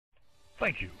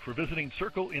Thank you for visiting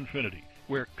Circle Infiniti,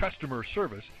 where customer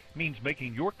service means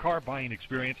making your car buying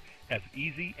experience as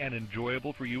easy and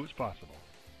enjoyable for you as possible.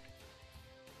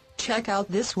 Check out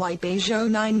this white beige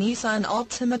 09 Nissan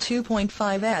Altima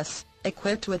 2.5s,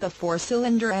 equipped with a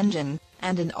 4-cylinder engine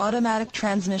and an automatic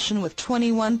transmission with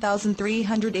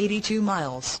 21,382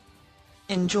 miles.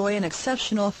 Enjoy an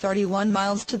exceptional 31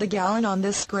 miles to the gallon on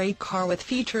this great car with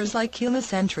features like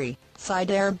keyless entry, side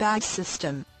airbag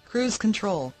system, cruise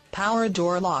control, power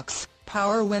door locks,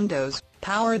 power windows,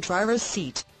 power driver's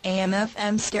seat,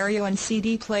 AM/FM stereo and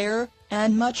CD player,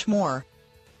 and much more.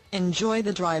 Enjoy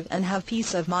the drive and have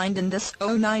peace of mind in this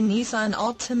 09 Nissan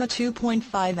Altima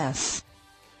 2.5s.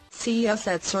 See us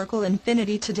at Circle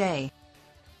Infiniti today.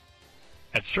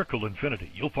 At Circle Infiniti,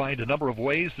 you'll find a number of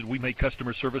ways that we make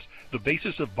customer service the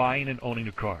basis of buying and owning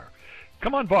a car.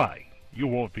 Come on by. You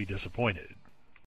won't be disappointed.